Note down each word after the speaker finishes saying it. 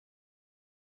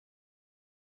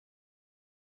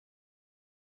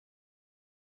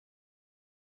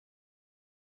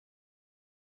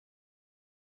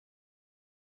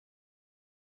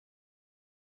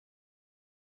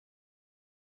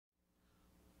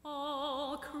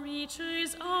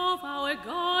creatures of our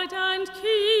God and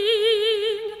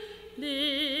King,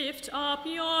 lift up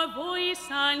your voice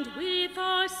and with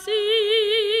us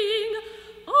sing.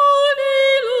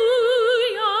 Alleluia,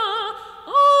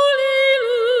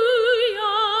 alleluia.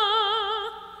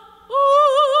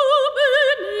 O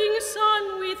burning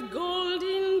sun with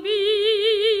golden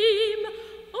beam,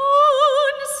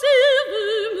 on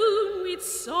silver moon with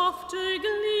softer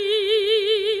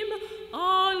gleam.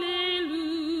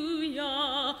 Alleluia,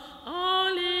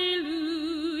 alleluia,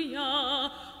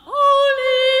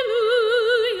 alleluia,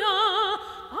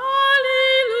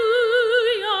 alleluia,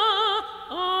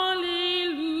 alleluia.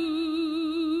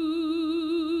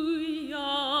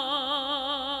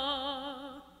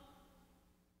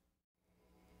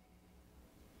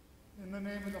 In the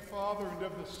name of the Father, and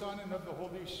of the Son, and of the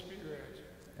Holy Spirit.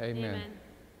 Amen.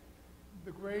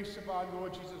 The grace of our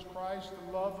Lord Jesus Christ,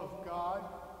 the love of God,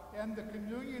 and the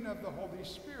communion of the Holy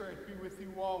Spirit be with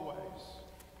you always.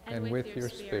 And with your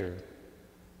spirit.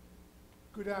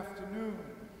 Good afternoon.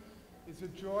 It's a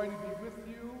joy to be with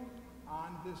you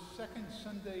on this second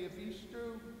Sunday of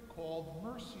Easter, called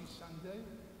Mercy Sunday,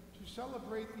 to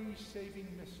celebrate these saving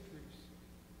mysteries.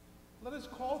 Let us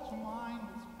call to mind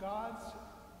God's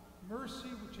mercy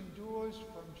which endures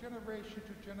from generation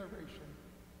to generation,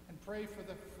 and pray for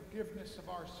the forgiveness of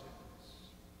our sins.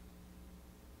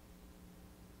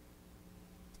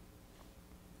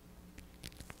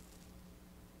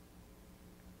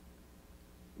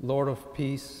 Lord of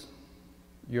peace,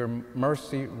 your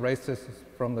mercy raises us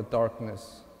from the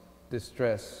darkness,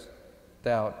 distress,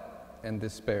 doubt, and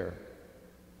despair.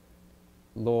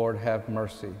 Lord, have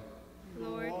mercy.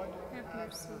 Lord, have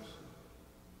mercy.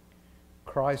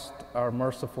 Christ, our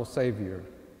merciful Savior,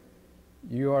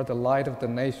 you are the light of the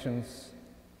nations,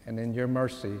 and in your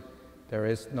mercy there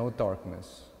is no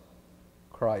darkness.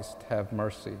 Christ, have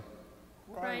mercy.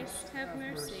 Christ, have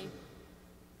mercy.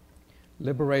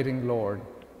 Liberating Lord,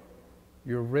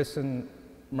 your risen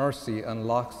mercy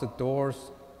unlocks the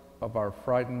doors of our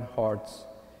frightened hearts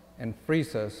and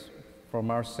frees us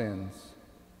from our sins.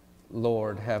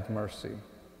 Lord, have mercy.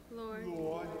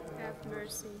 Lord, have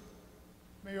mercy.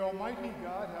 May Almighty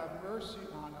God have mercy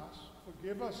on us,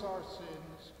 forgive us our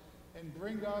sins, and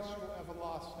bring us to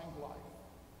everlasting life.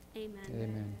 Amen.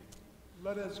 Amen.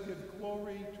 Let us give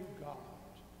glory to God.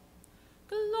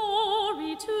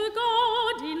 Glory to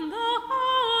God in the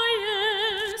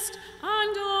highest,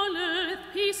 and on earth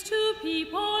peace to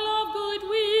people of good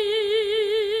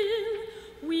will.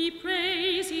 We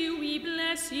praise you, we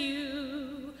bless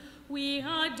you, we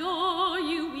adore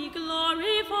you, we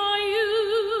glorify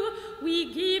you, we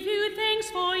give you thanks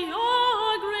for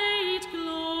your great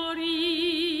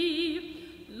glory.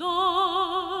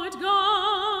 Lord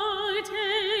God,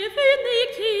 heavenly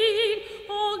King,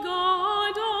 O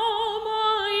God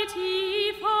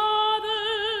Almighty Father,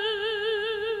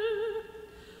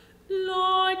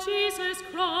 Lord Jesus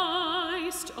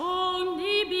Christ,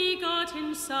 only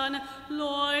begotten Son,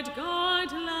 Lord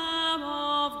God, Lamb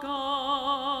of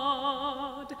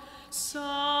God,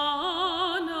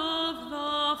 Son of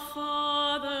the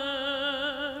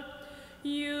Father,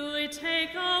 you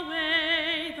take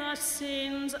away the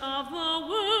sins of the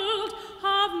world,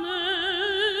 have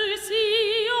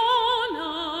mercy on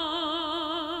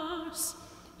us.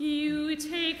 You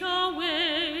take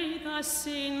away the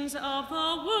sins of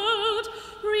the world,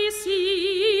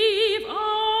 receive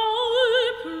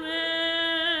our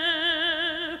prayer.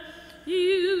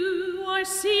 You are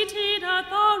seated at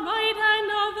the right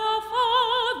hand of the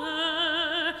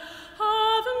Father.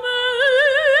 Have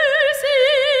mercy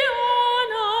on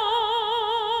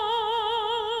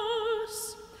us.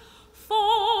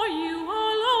 For you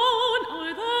alone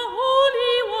are the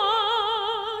Holy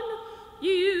One.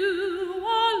 You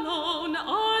alone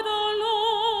are the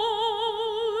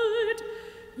Lord.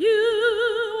 You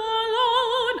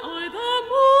alone are the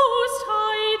Most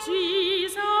High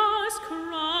Jesus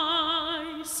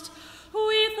Christ,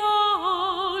 with the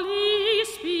Holy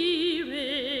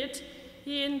Spirit,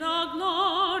 in the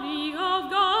glory of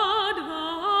God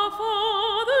the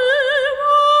Father.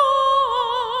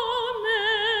 Amen.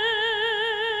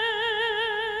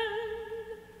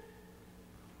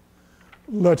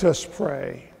 Let us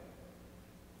pray.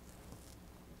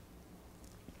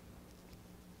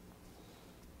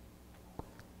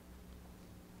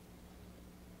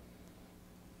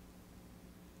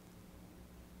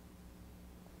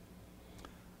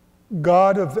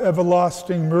 God of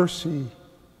everlasting mercy,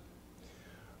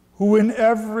 who in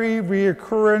every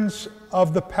reoccurrence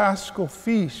of the Paschal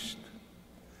feast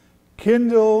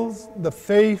kindles the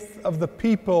faith of the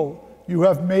people you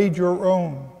have made your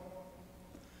own,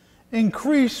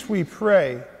 increase, we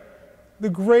pray, the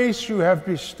grace you have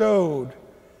bestowed,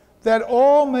 that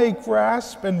all may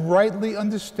grasp and rightly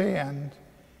understand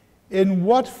in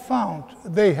what fount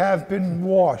they have been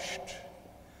washed,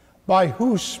 by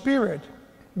whose Spirit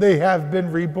they have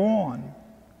been reborn,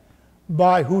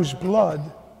 by whose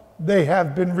blood they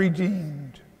have been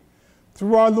redeemed.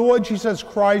 Through our Lord Jesus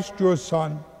Christ, your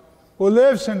Son, who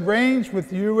lives and reigns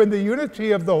with you in the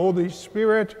unity of the Holy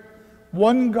Spirit,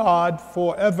 one God,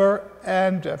 forever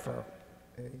and ever.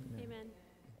 Amen.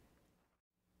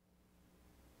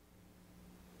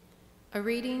 A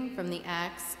reading from the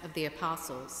Acts of the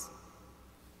Apostles.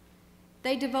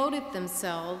 They devoted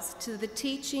themselves to the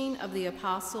teaching of the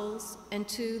apostles and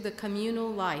to the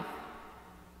communal life,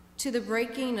 to the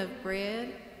breaking of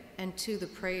bread and to the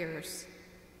prayers.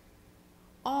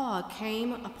 Awe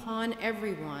came upon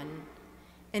everyone,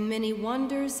 and many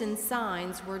wonders and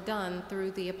signs were done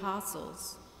through the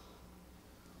apostles.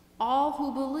 All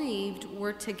who believed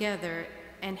were together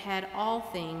and had all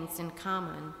things in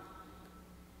common.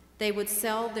 They would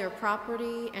sell their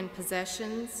property and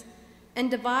possessions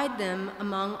and divide them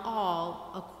among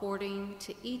all according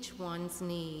to each one's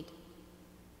need.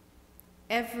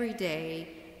 Every day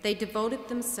they devoted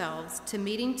themselves to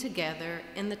meeting together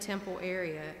in the temple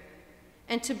area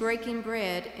and to breaking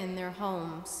bread in their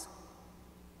homes.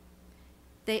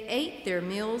 They ate their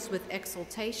meals with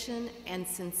exultation and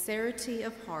sincerity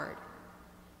of heart,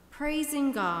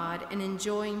 praising God and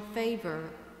enjoying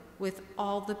favor with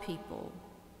all the people.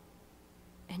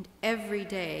 And every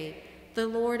day the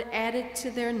Lord added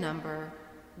to their number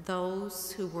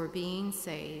those who were being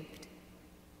saved.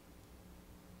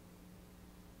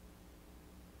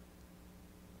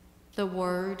 The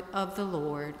word of the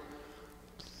Lord.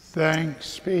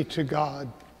 Thanks be to God.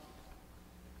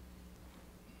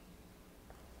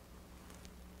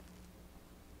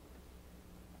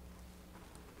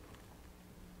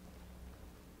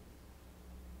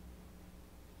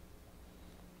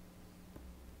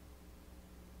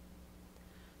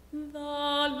 The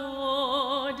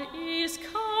Lord is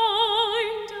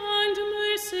kind and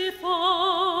merciful.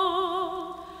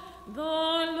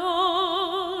 The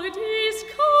Lord is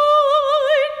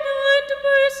kind and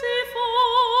merciful.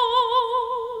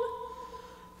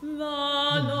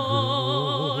 The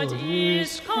Lord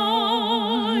is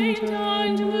kind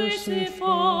and merciful.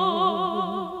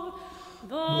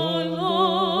 The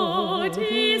Lord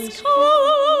is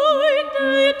kind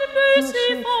and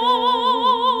merciful.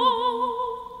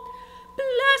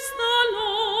 Bless the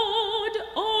Lord,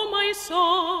 O my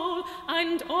soul,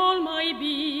 and all my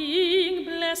being.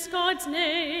 Bless God's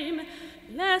name.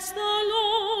 Bless the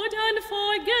Lord and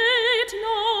forget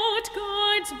not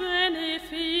God's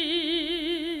benefits.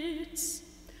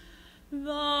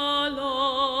 The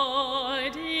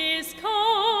Lord is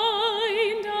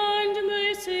kind and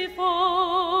merciful.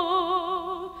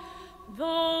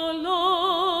 The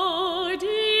Lord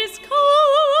is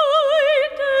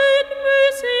kind and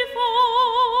merciful.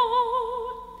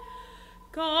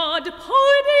 God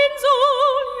pardons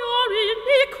all your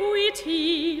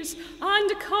iniquities and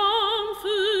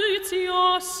comforts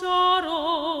your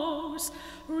sorrows,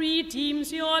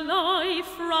 redeems your life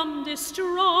from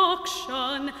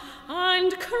destruction,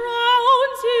 and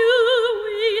crowns you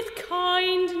with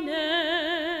kindness.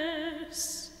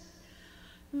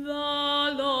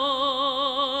 The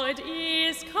Lord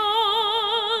is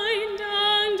kind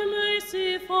and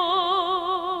merciful.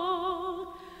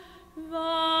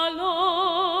 The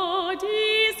Lord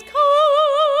is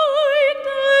kind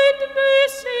and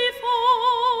merciful.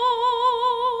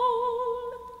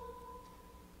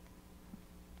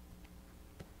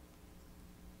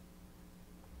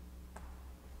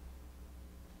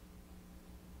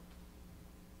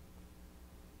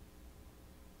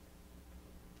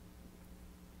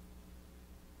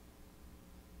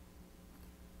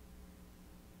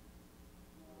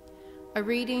 A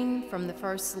reading from the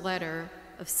first letter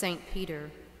of St.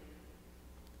 Peter.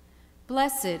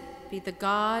 Blessed be the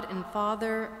God and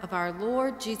Father of our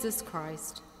Lord Jesus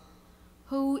Christ,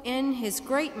 who in his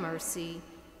great mercy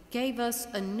gave us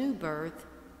a new birth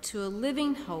to a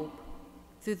living hope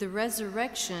through the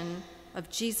resurrection of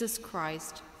Jesus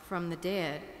Christ from the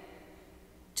dead,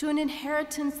 to an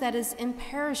inheritance that is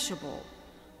imperishable,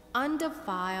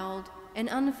 undefiled, and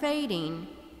unfading,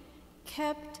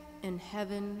 kept in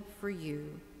heaven for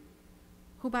you,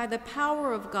 who by the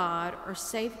power of God are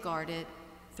safeguarded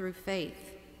through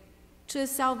faith, to a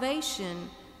salvation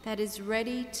that is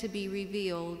ready to be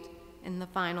revealed in the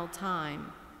final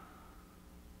time.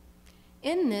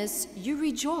 In this you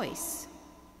rejoice,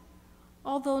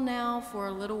 although now for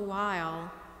a little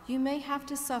while you may have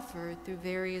to suffer through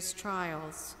various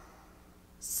trials,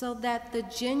 so that the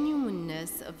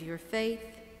genuineness of your faith,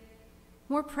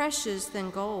 more precious than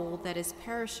gold that is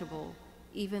perishable,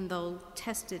 even though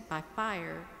tested by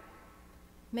fire,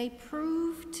 may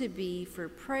prove to be for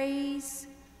praise,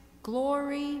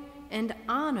 glory, and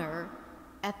honor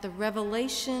at the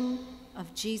revelation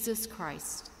of Jesus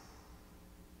Christ.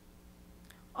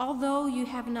 Although you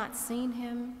have not seen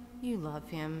him, you love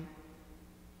him.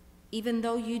 Even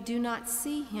though you do not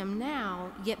see him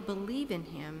now, yet believe in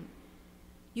him,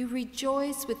 you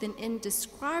rejoice with an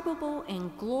indescribable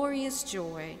and glorious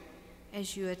joy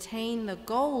as you attain the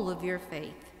goal of your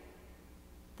faith,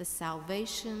 the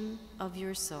salvation of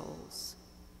your souls.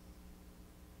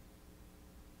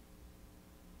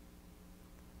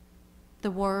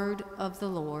 The word of the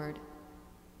Lord.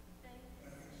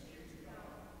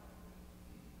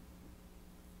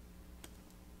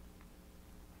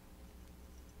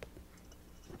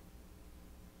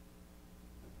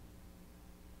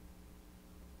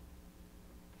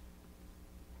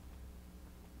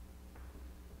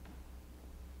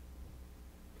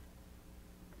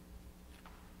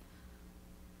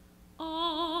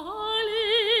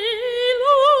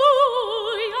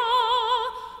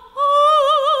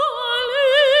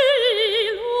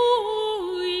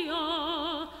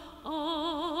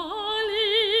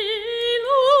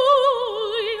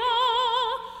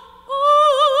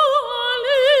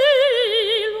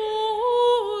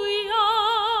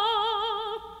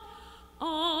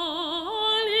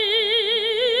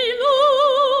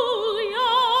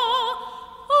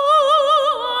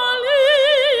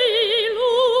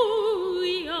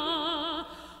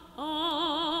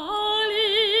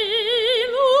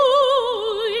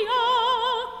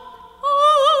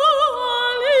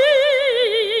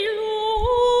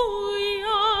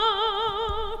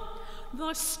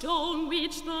 The stone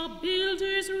which the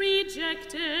builders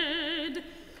rejected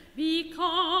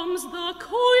becomes the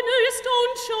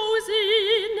cornerstone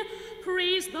chosen.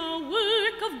 Praise the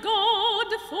work of God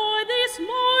for this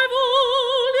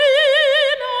marvel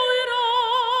in our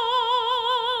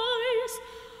eyes.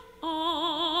 Alleluia,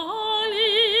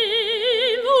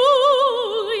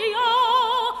 alleluia,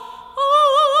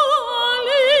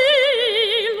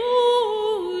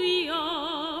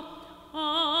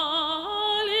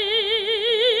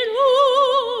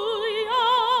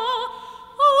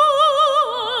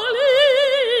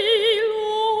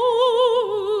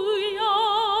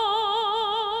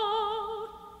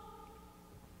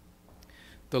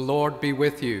 The Lord be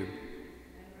with you.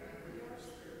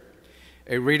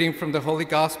 A reading from the Holy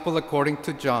Gospel according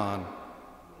to John.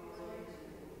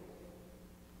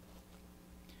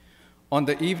 On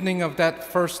the evening of that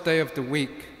first day of the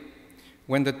week,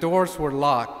 when the doors were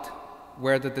locked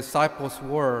where the disciples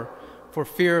were for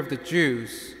fear of the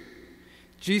Jews,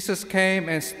 Jesus came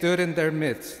and stood in their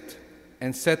midst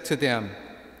and said to them,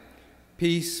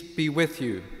 "Peace be with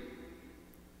you."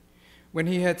 When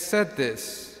he had said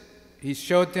this, he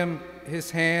showed them his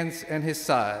hands and his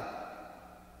side.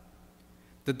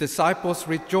 The disciples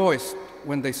rejoiced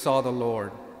when they saw the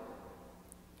Lord.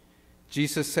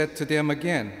 Jesus said to them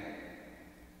again,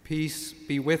 "Peace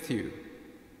be with you.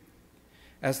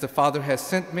 As the Father has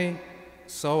sent me,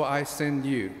 so I send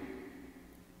you."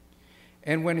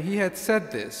 And when he had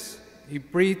said this, he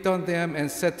breathed on them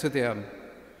and said to them,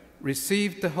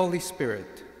 "Receive the Holy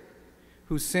Spirit.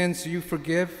 Whose sins you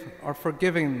forgive are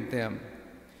forgiven them,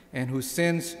 and whose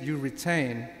sins you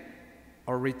retain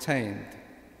are retained."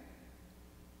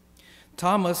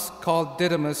 Thomas, called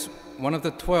Didymus, one of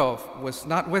the 12, was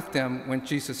not with them when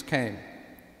Jesus came.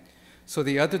 So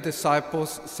the other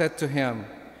disciples said to him,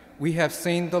 "We have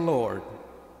seen the Lord."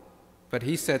 But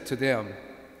he said to them,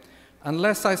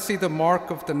 "Unless I see the mark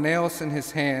of the nails in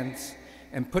his hands,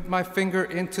 and put my finger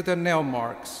into the nail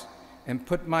marks, and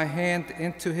put my hand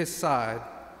into his side,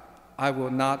 I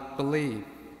will not believe."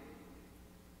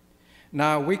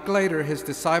 Now a week later, his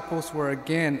disciples were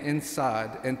again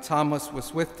inside, and Thomas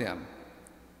was with them.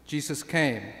 Jesus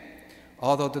came,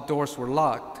 although the doors were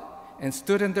locked, and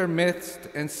stood in their midst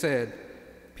and said,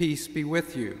 "Peace be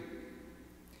with you."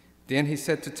 Then he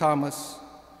said to Thomas,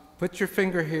 "Put your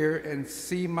finger here and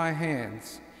see my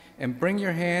hands, and bring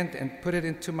your hand and put it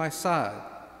into my side,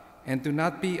 and do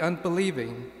not be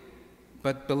unbelieving,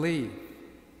 but believe."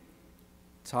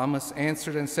 Thomas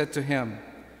answered and said to him,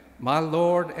 "My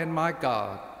Lord and my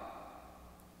God."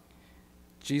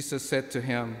 Jesus said to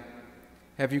him,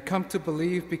 "Have you come to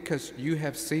believe because you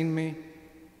have seen me?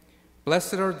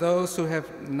 Blessed are those who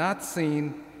have not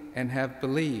seen and have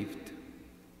believed."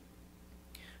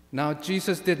 Now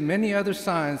Jesus did many other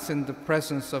signs in the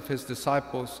presence of his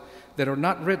disciples that are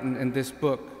not written in this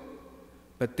book,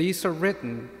 but these are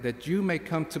written that you may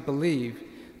come to believe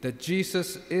that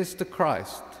Jesus is the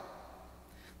Christ,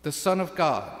 the Son of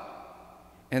God,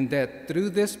 and that through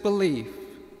this belief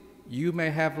you may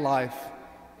have life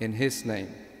in his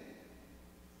name.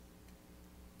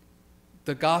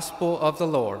 The Gospel of the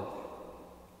Lord.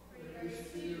 Praise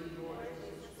to you, Lord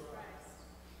Jesus Christ.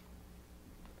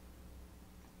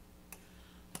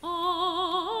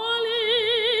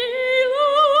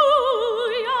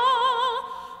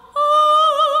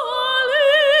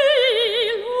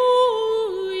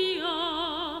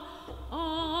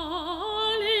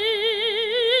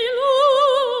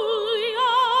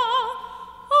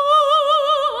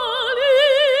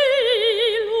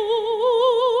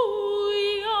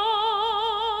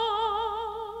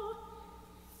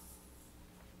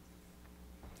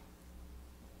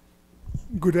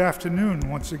 Good afternoon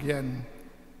once again.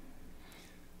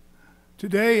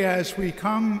 Today, as we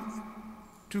come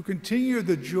to continue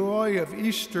the joy of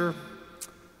Easter,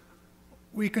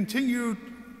 we continue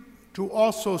to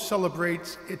also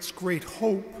celebrate its great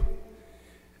hope,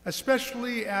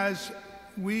 especially as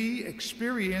we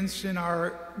experience in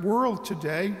our world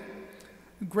today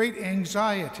great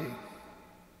anxiety.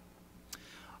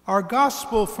 Our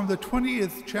gospel from the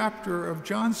 20th chapter of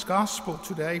John's Gospel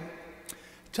today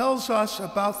tells us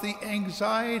about the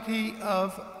anxiety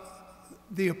of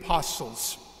the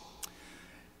apostles.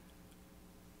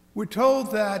 We're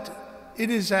told that it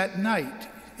is at night.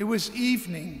 It was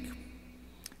evening.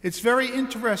 It's very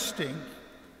interesting.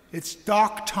 It's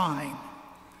dark time,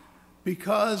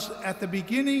 because at the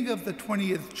beginning of the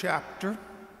 20th chapter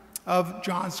of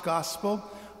John's Gospel,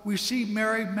 we see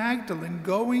Mary Magdalene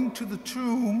going to the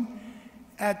tomb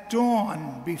at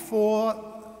dawn before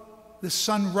the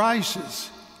sun rises.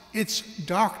 It's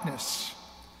darkness.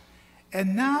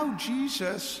 And now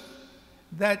Jesus,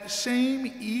 that same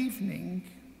evening,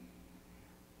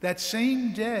 that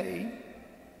same day,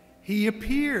 he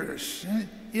appears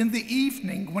in the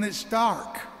evening when it's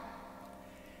dark.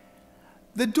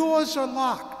 The doors are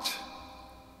locked.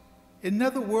 In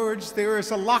other words, there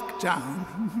is a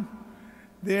lockdown.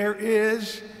 There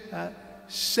is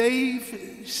stay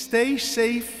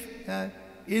safe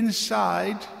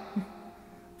inside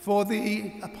for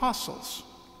the apostles.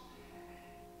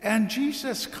 And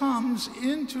Jesus comes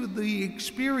into the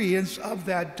experience of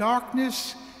that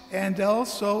darkness and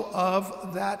also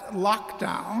of that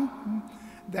lockdown,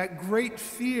 that great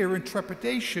fear and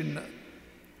trepidation.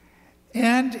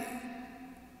 And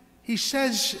he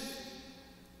says,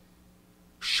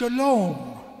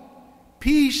 "Shalom,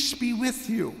 peace be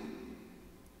with you."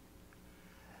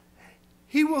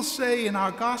 He will say in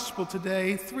our gospel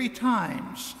today 3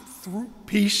 times,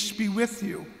 "Peace be with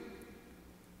you."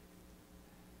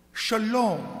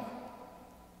 Shalom,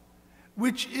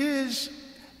 which is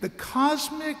the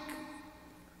cosmic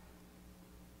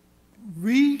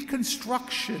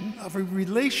reconstruction of a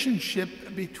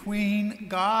relationship between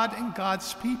God and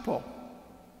God's people.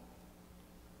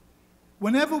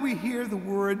 Whenever we hear the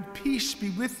word "peace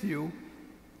be with you,"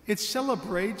 it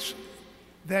celebrates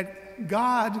that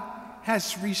God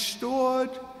has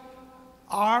restored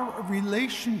our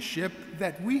relationship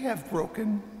that we have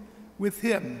broken with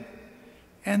him.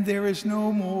 And there is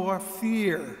no more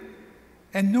fear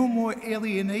and no more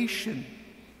alienation.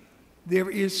 There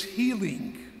is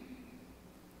healing.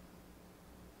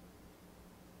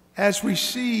 As we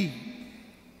see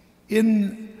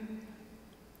in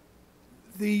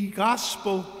the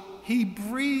gospel, he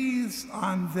breathes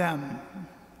on them,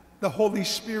 the Holy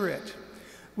Spirit,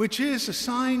 which is a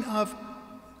sign of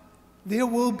there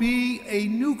will be a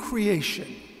new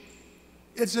creation.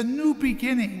 It's a new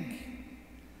beginning.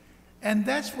 And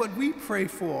that's what we pray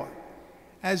for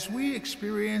as we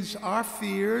experience our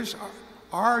fears,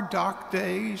 our dark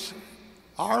days,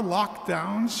 our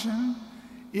lockdowns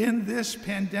in this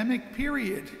pandemic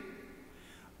period.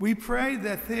 We pray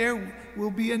that there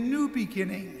will be a new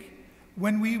beginning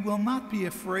when we will not be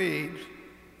afraid,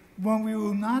 when we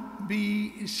will not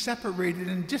be separated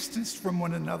and distanced from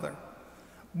one another,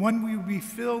 when we will be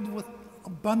filled with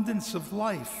abundance of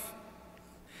life.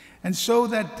 And so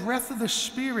that breath of the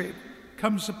Spirit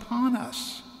comes upon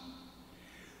us.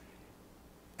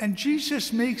 And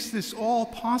Jesus makes this all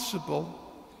possible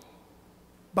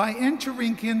by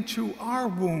entering into our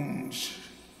wounds,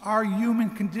 our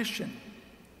human condition.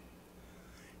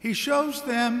 He shows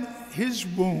them his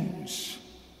wounds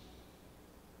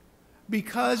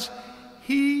because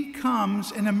he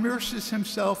comes and immerses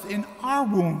himself in our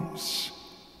wounds.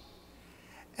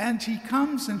 And he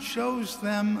comes and shows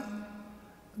them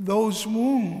those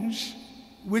wounds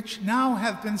which now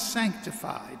have been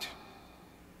sanctified,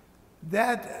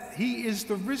 that he is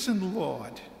the risen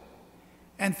Lord,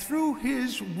 and through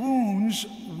his wounds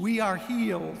we are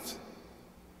healed.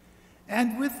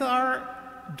 And with our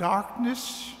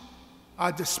darkness,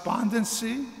 our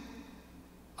despondency,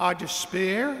 our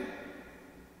despair,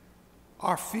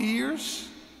 our fears.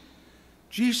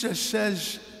 Jesus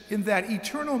says in that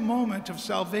eternal moment of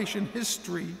salvation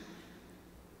history,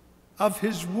 of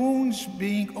his wounds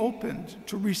being opened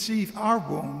to receive our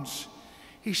wounds,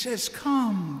 he says,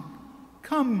 come,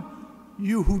 come,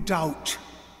 you who doubt.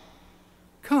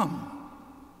 Come,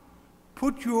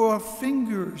 put your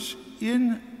fingers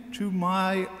into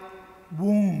my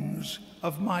wounds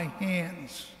of my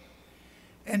hands,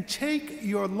 and take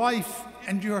your life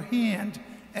and your hand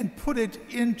and put it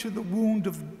into the wound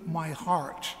of my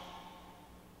heart.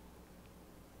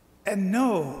 And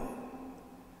know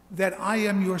that I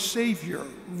am your Savior,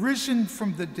 risen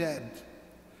from the dead,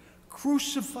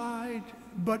 crucified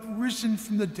but risen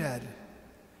from the dead,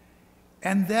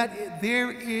 and that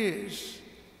there is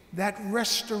that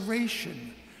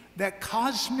restoration, that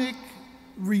cosmic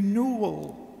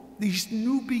renewal, these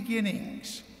new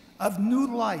beginnings of new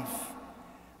life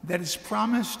that is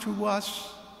promised to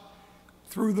us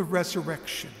through the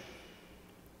resurrection.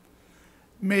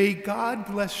 May God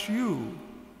bless you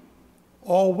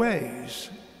always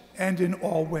and in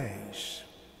all ways.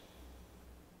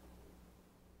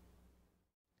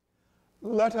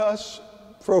 Let us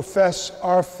profess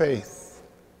our faith.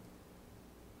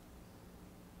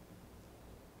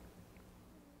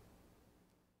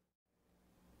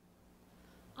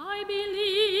 I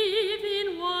believe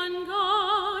in one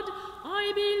God.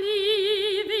 I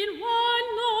believe in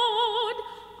one Lord.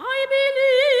 I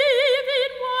believe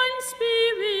in one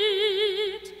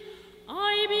Spirit.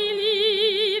 I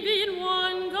believe in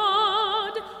one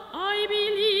God. I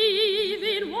believe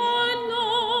in one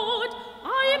Lord.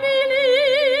 I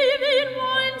believe in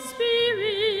one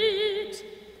Spirit.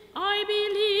 I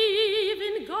believe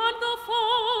in God the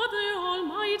Father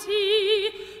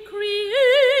Almighty,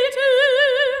 Creator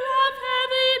of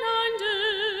heaven and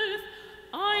earth.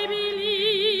 I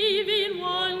believe in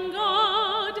one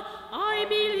God. I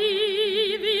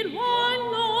believe in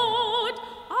one Lord.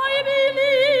 I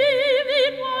believe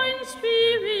in one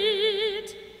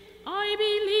Spirit. I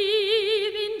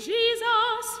believe in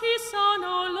Jesus, his Son,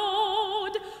 our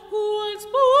Lord, who was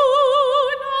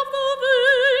born of the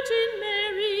Virgin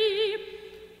Mary.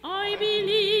 I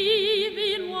believe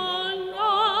in one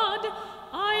God.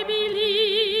 I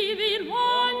believe in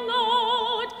one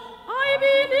Lord. I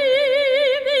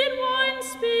believe in one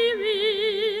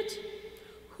Spirit,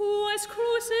 who was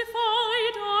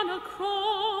crucified on a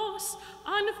cross,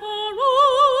 and for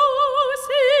us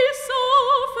he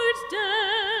suffered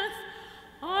death.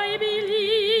 I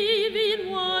believe in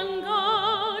one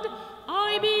God.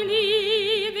 I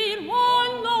believe in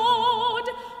one Lord.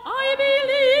 I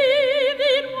believe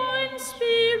in one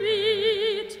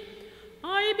Spirit.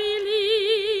 I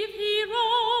believe he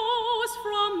rose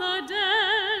from the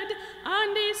dead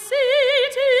and is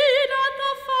seated at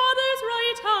the Father's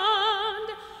right hand.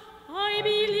 I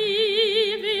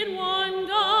believe in one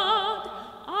God.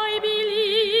 I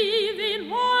believe in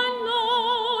one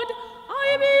Lord.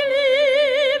 I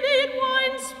believe in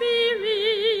one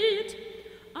Spirit,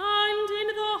 and in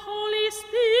the Holy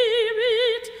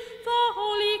Spirit, the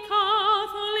Holy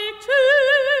Catholic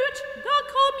Church, the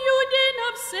communion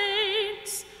of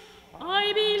saints.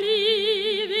 I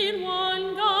believe in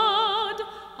one God.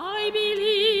 I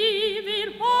believe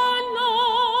in one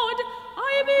Lord.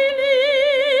 I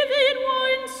believe in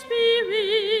one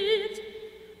Spirit,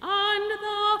 and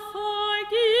the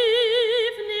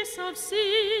forgiveness of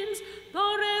sins, the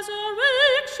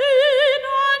resurrection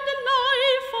and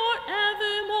life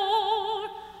forevermore.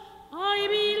 I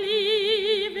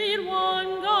believe in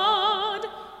one God.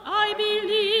 I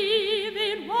believe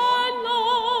in one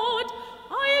Lord.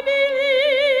 I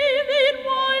believe in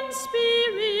one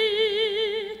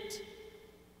Spirit.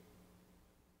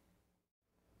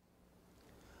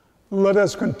 Let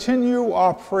us continue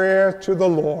our prayer to the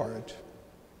Lord.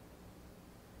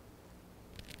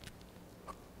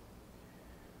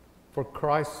 For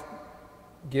Christ's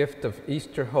gift of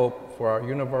Easter hope for our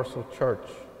universal church,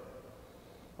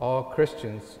 all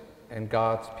Christians and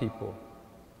God's people.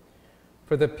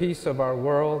 For the peace of our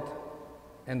world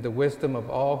and the wisdom of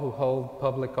all who hold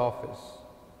public office,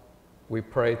 we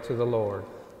pray to the Lord.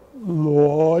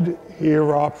 Lord,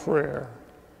 hear our prayer.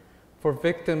 For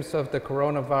victims of the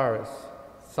coronavirus,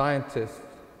 scientists,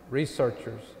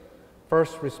 researchers,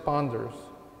 first responders,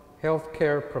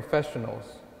 healthcare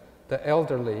professionals, the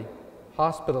elderly,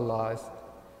 hospitalized,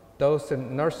 those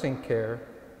in nursing care,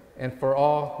 and for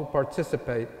all who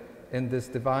participate in this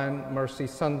Divine Mercy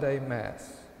Sunday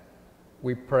Mass,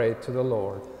 we pray to the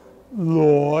Lord.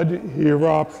 Lord, hear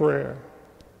our prayer.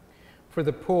 For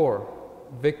the poor,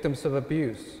 victims of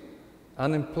abuse,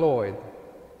 unemployed,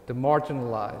 the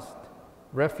marginalized,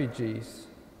 refugees,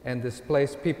 and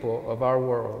displaced people of our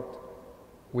world,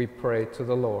 we pray to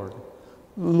the Lord.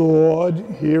 Lord,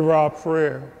 hear our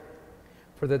prayer.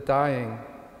 For the dying,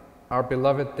 our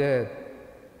beloved dead,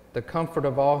 the comfort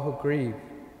of all who grieve,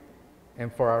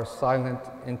 and for our silent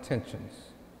intentions.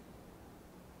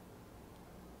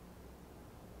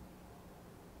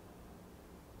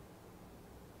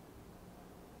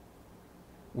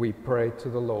 We pray to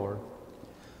the Lord.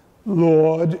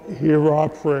 Lord, hear our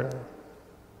prayer.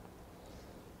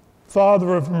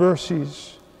 Father of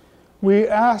mercies, we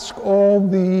ask all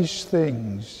these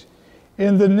things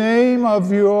in the name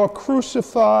of your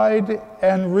crucified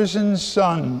and risen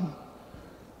Son,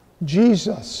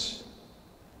 Jesus,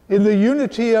 in the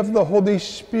unity of the Holy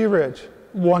Spirit,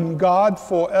 one God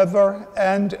forever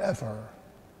and ever.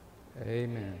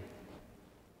 Amen.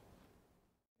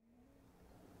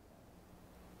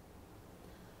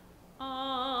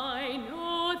 I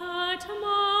know that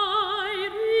my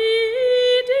Redeemer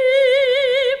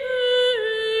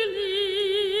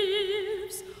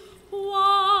lives.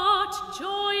 What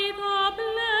joy the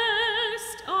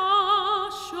blessed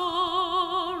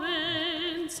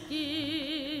assurance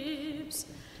gives.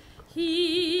 He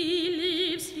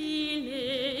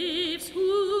lives, who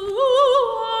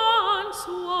once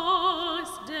was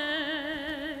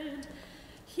dead.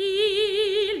 He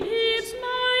lives,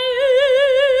 my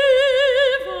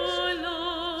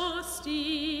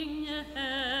everlasting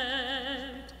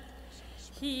head.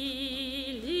 He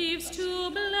lives to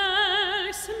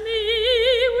bless me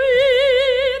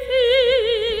with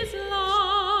his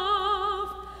love.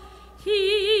 He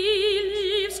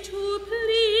lives to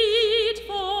plead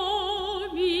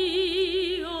for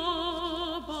me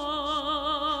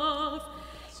above.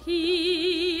 He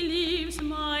lives,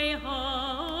 my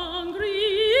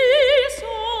hungry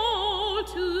soul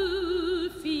to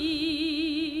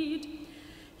feed.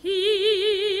 He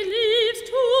lives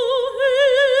to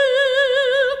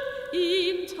help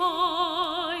in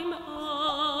time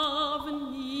of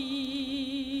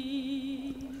need.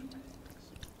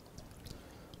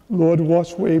 Lord,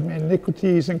 wash away my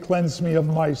iniquities and cleanse me of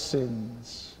my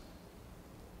sins.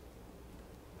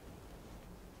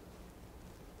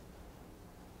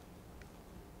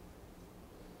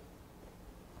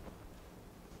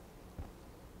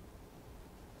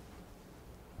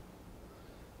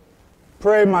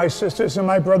 Pray, my sisters and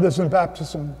my brothers in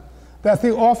baptism, that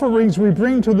the offerings we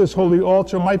bring to this holy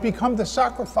altar might become the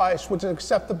sacrifice which is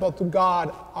acceptable to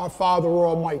God, our Father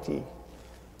Almighty.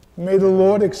 May the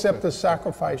Lord accept the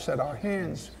sacrifice at our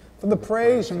hands for the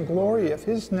praise and glory of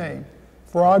his name,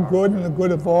 for our good and the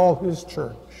good of all his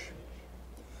church.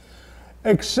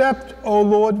 Accept, O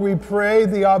Lord, we pray,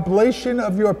 the oblation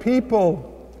of your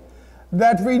people,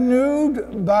 that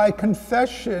renewed by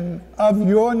confession of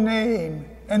your name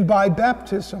and by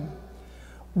baptism,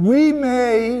 we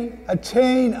may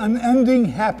attain unending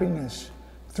happiness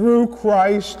through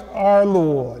Christ our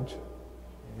Lord.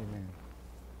 Amen.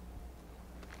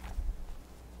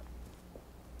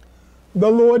 The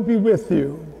Lord be with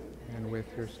you. And with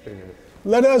your spirit,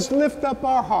 Let us lift up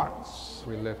our hearts.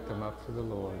 we lift them up to the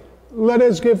Lord. Let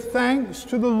us give thanks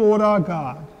to the Lord our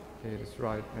God. It is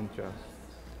right and just.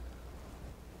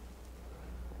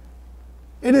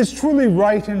 It is truly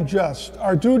right and just,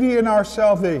 our duty and our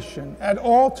salvation, at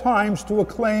all times to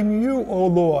acclaim you, O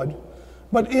Lord,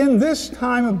 but in this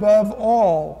time above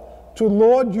all, to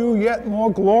laud you yet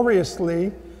more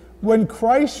gloriously, when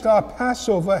Christ our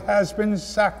Passover has been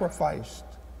sacrificed.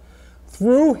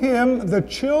 Through him the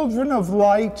children of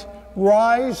light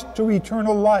rise to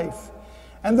eternal life,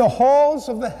 and the halls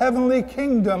of the heavenly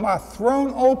kingdom are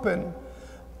thrown open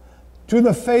to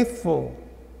the faithful.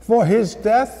 For his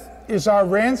death is our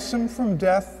ransom from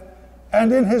death,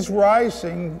 and in his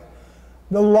rising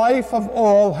the life of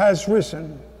all has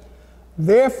risen.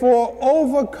 Therefore,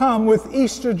 overcome with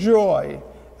Easter joy,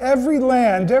 every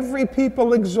land, every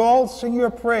people exalts in your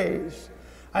praise,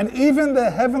 and even the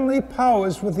heavenly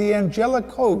powers with the angelic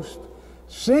host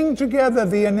sing together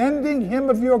the unending hymn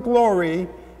of your glory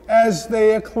as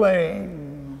they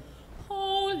acclaim.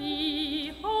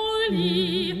 Holy,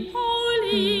 holy,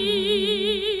 holy,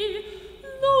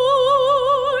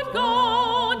 Lord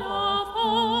God of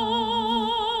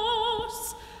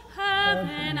hosts,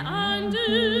 heaven and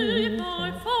earth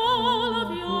are full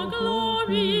of your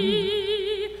glory.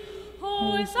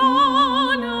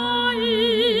 Hosanna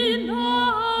in the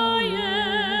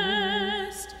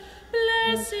highest.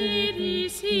 Blessed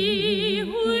is he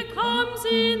who comes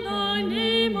in the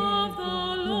name of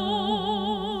the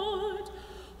Lord.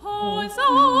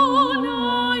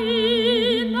 Hosanna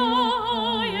in the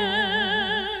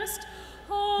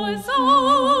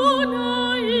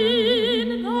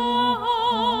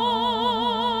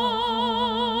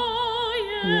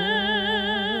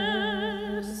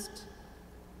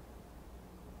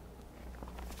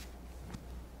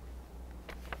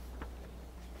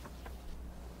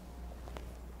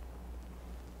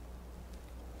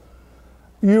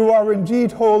You are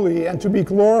indeed holy and to be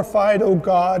glorified, O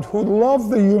God, who love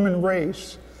the human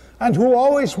race and who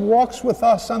always walks with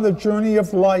us on the journey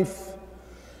of life.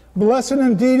 Blessed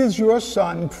indeed is your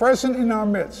Son, present in our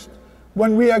midst,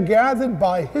 when we are gathered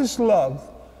by his love,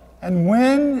 and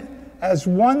when, as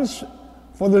once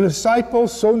for the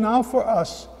disciples, so now for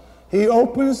us, he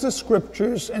opens the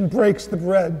scriptures and breaks the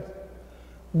bread.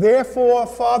 Therefore,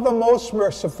 Father most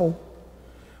merciful,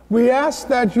 we ask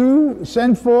that you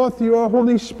send forth your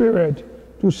Holy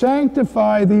Spirit to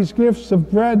sanctify these gifts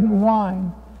of bread and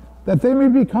wine, that they may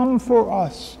become for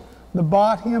us the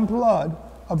body and blood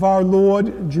of our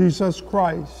Lord Jesus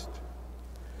Christ.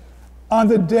 On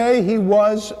the day he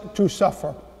was to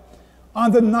suffer,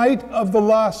 on the night of the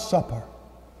Last Supper,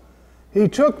 he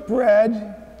took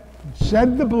bread,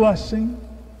 said the blessing,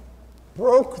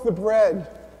 broke the bread,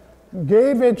 and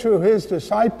gave it to his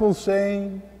disciples,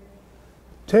 saying,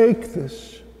 "Take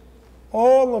this,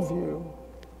 all of you,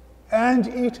 and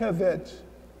eat of it,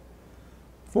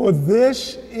 for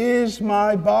this is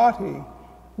my body,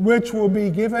 which will be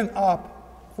given up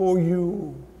for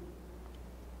you."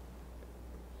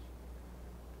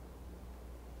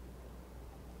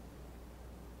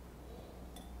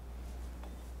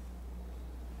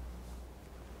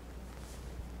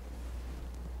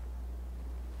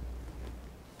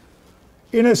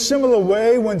 In a similar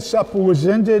way, when supper was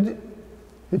ended,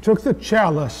 he took the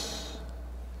chalice,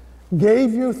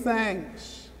 gave you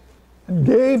thanks, and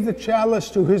gave the chalice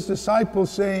to his disciples,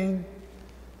 saying,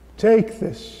 "Take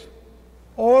this,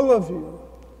 all of you,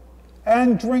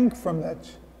 and drink from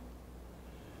it.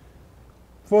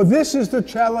 For this is the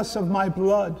chalice of my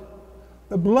blood,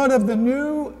 the blood of the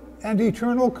new and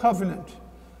eternal covenant,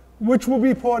 which will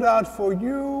be poured out for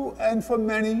you and for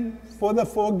many for the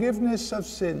forgiveness of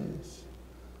sins.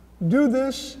 Do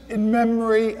this in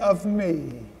memory of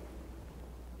me."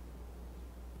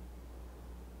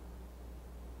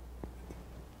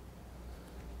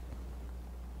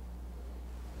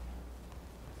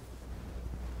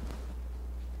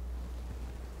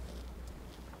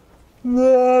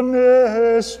 The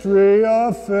mystery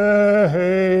of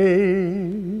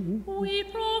faith. We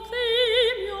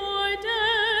proclaim your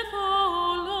death,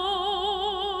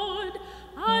 O Lord,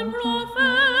 and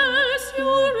profess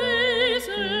your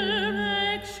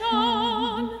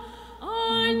resurrection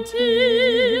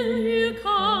until you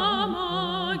come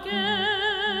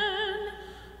again.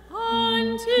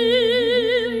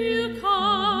 Until you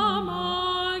come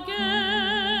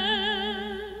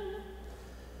again.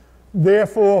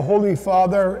 Therefore, Holy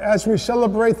Father, as we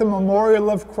celebrate the memorial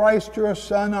of Christ, your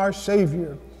Son, our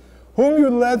Savior, whom you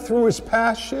led through his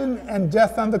passion and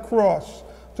death on the cross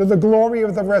to the glory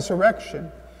of the resurrection,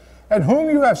 and whom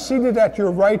you have seated at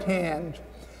your right hand,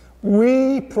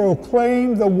 we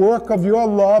proclaim the work of your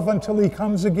love until he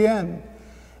comes again.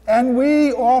 And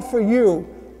we offer you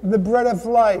the bread of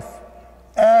life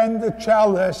and the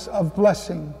chalice of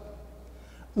blessing.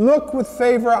 Look with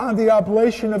favor on the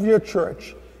oblation of your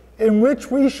church, in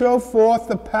which we show forth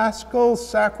the paschal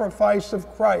sacrifice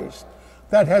of Christ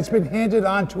that has been handed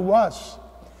on to us,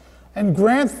 and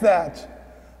grant that,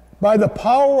 by the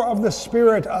power of the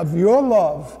Spirit of your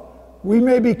love, we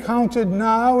may be counted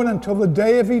now and until the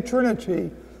day of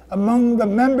eternity among the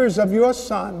members of your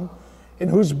Son, in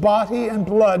whose body and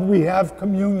blood we have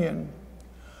communion.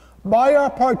 By our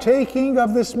partaking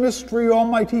of this mystery,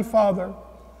 Almighty Father,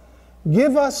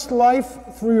 give us life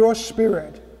through your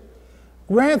Spirit.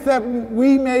 Grant that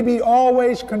we may be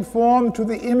always conformed to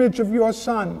the image of your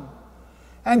Son,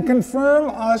 and confirm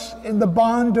us in the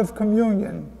bond of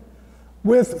communion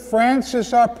with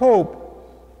Francis our Pope,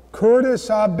 Curtis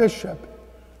our Bishop,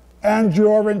 and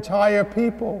your entire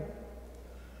people.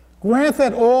 Grant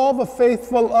that all the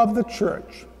faithful of the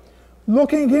Church,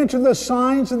 looking into the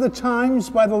signs of the times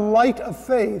by the light of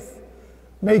faith,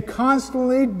 may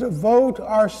constantly devote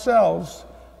ourselves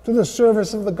to the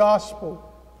service of the gospel.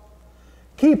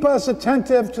 Keep us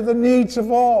attentive to the needs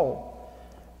of all,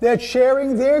 that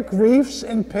sharing their griefs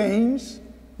and pains,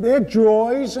 their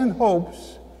joys and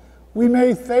hopes, we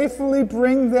may faithfully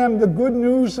bring them the good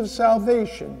news of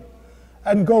salvation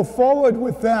and go forward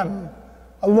with them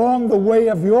along the way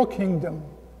of your kingdom.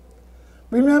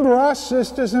 Remember our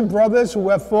sisters and brothers who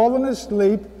have fallen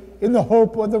asleep in the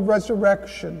hope of the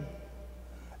resurrection,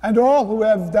 and all who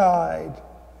have died,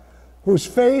 whose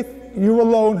faith you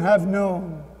alone have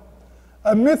known.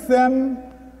 Admit them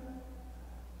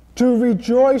to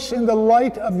rejoice in the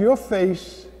light of your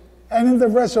face, and in the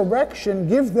resurrection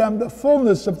give them the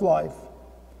fullness of life.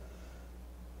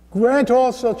 Grant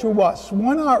also to us,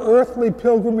 when our earthly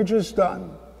pilgrimage is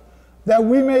done, that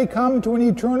we may come to an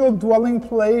eternal dwelling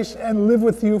place and live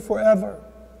with you forever.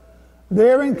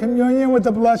 There in communion with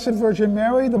the Blessed Virgin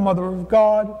Mary, the Mother of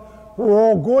God, her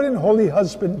all good and holy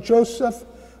husband Joseph,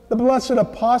 the blessed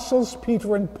apostles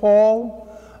Peter and Paul,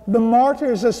 the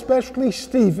martyrs, especially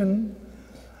Stephen,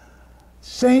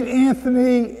 Saint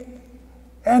Anthony,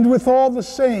 and with all the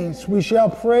saints, we shall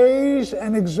praise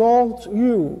and exalt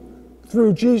you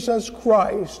through Jesus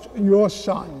Christ, your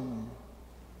Son.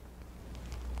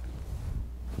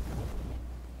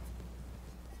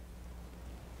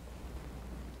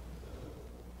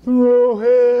 Through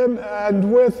him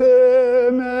and with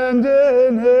him and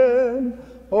in him,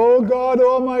 O God,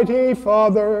 Almighty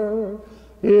Father,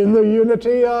 in the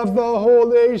unity of the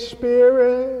Holy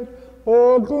Spirit,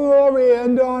 all glory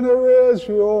and honor is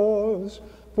yours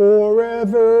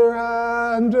forever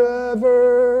and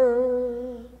ever.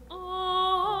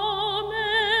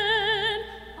 Amen.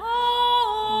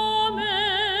 Amen.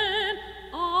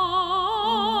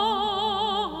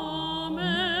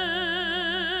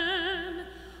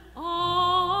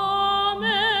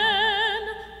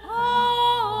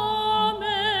 Amen.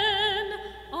 Amen.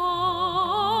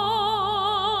 Amen.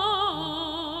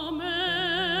 Amen.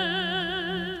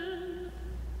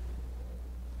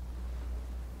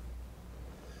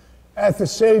 At the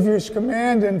Savior's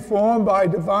command, informed by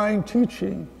divine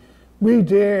teaching, we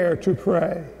dare to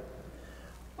pray.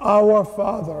 Our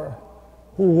Father,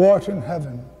 who art in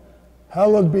heaven,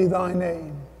 hallowed be thy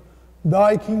name.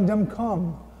 Thy kingdom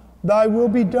come, thy will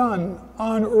be done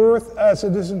on earth as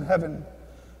it is in heaven.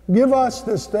 Give us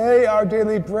this day our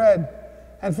daily bread,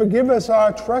 and forgive us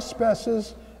our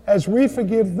trespasses as we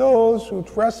forgive those who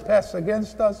trespass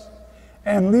against us.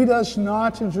 And lead us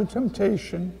not into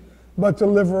temptation, but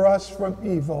deliver us from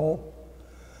evil.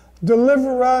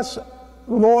 Deliver us,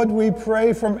 Lord, we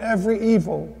pray, from every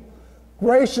evil.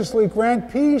 Graciously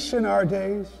grant peace in our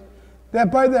days,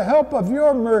 that by the help of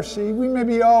your mercy we may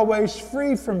be always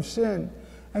free from sin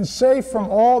and safe from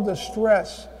all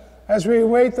distress, as we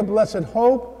await the blessed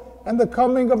hope and the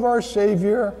coming of our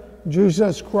Savior,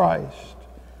 Jesus Christ.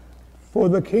 For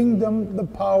the kingdom, the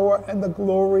power, and the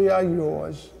glory are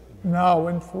yours, now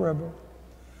and forever.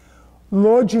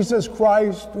 Lord Jesus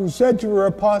Christ, who said to your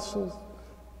apostles,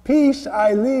 "Peace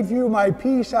I leave you, my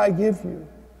peace I give you,"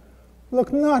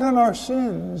 look not on our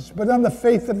sins, but on the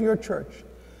faith of your church,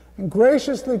 and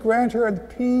graciously grant her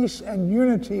peace and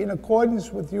unity in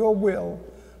accordance with your will,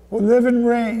 who live and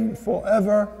reign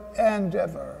forever and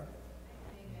ever.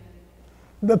 Amen.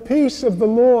 The peace of the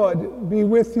Lord be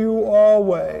with you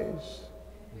always.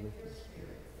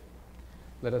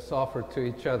 Let us offer to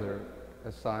each other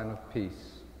a sign of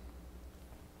peace.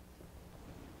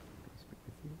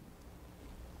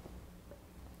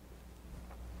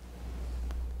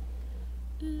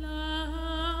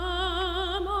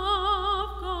 Lamb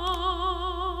of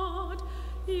God,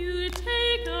 you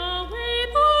take away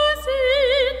the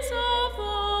sins of the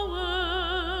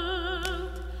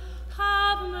world.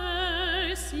 Have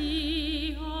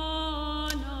mercy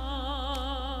on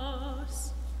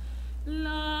us.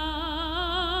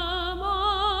 Lamb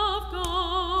of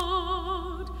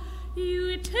God,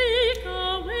 you take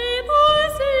away the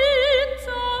sins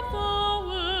of the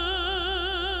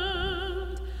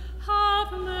world.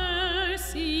 Have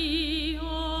mercy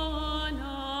on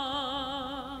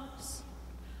us.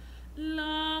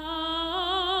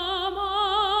 Lamb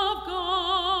of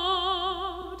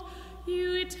God,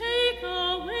 you take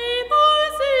away the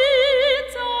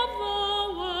sins of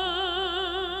the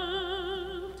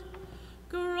world.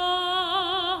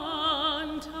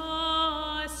 Grant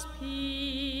us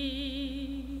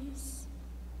peace.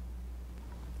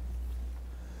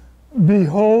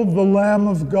 Behold the Lamb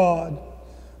of God.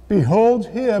 Behold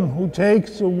him who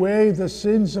takes away the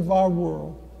sins of our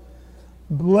world.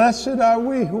 Blessed are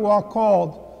we who are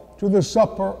called to the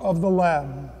supper of the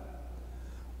Lamb.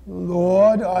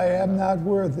 Lord, I am not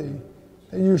worthy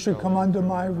that you should come under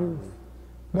my roof,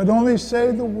 but only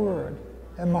say the word,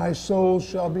 and my soul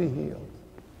shall be healed.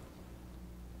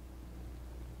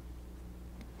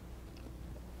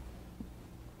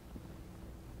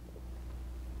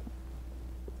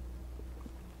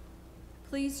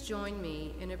 Please join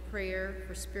me in a prayer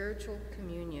for spiritual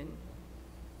communion.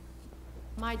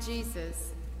 My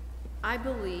Jesus, I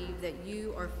believe that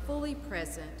you are fully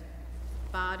present,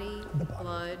 body,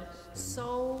 blood,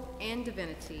 soul, and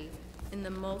divinity, in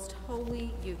the most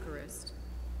holy Eucharist.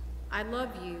 I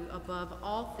love you above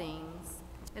all things,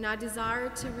 and I desire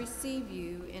to receive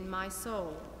you in my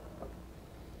soul.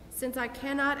 Since I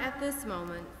cannot at this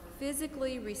moment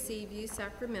physically receive you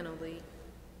sacramentally,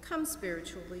 come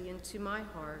spiritually into my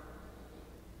heart.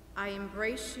 I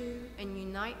embrace you and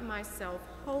unite myself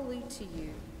wholly to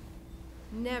you.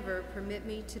 Never permit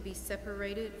me to be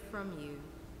separated from you.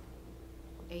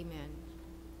 Amen.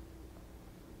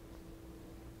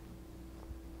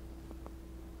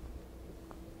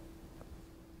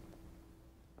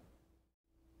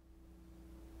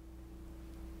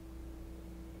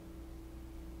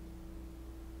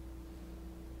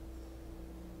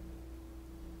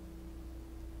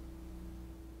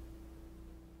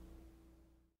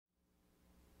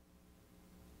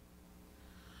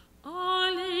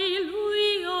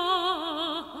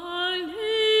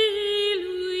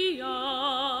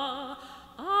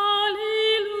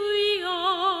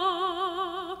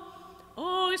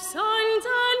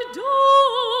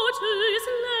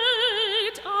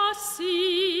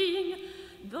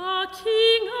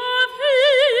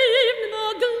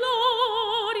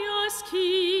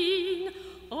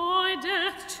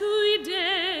 death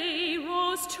today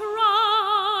rose triumphing.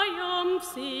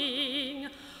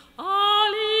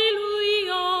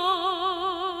 Alleluia,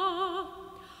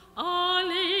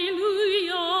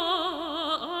 alleluia,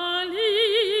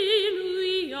 alleluia,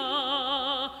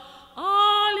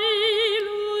 alleluia.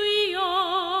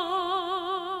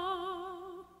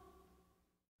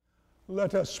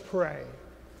 Let us pray.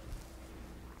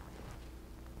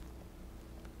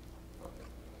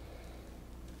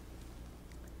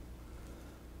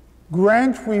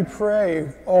 Grant, we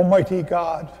pray, Almighty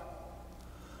God,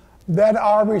 that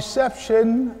our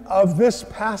reception of this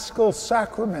Paschal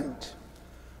sacrament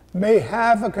may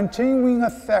have a continuing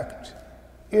effect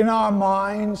in our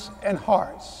minds and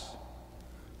hearts.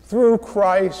 Through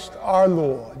Christ our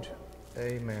Lord.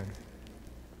 Amen.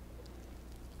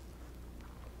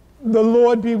 The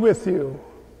Lord be with you.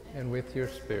 And with your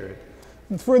spirit.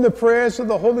 And through the prayers of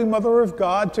the Holy Mother of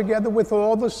God, together with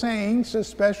all the saints,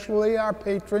 especially our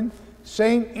patron,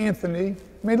 Saint Anthony,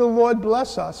 may the Lord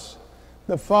bless us,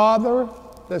 the Father,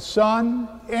 the Son,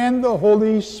 and the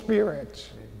Holy Spirit.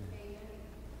 Amen.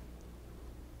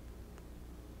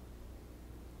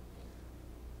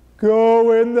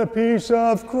 Go in the peace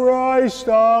of Christ.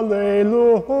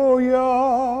 Alleluia.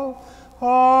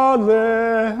 Alleluia.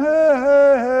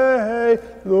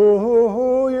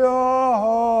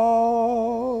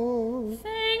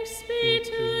 Thanks be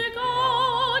to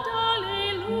God.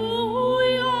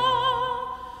 Alleluia.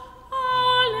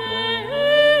 Alleluia.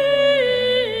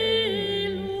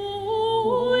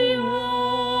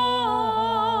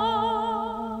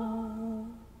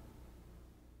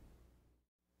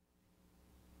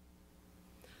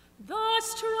 The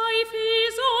strife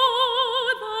is over.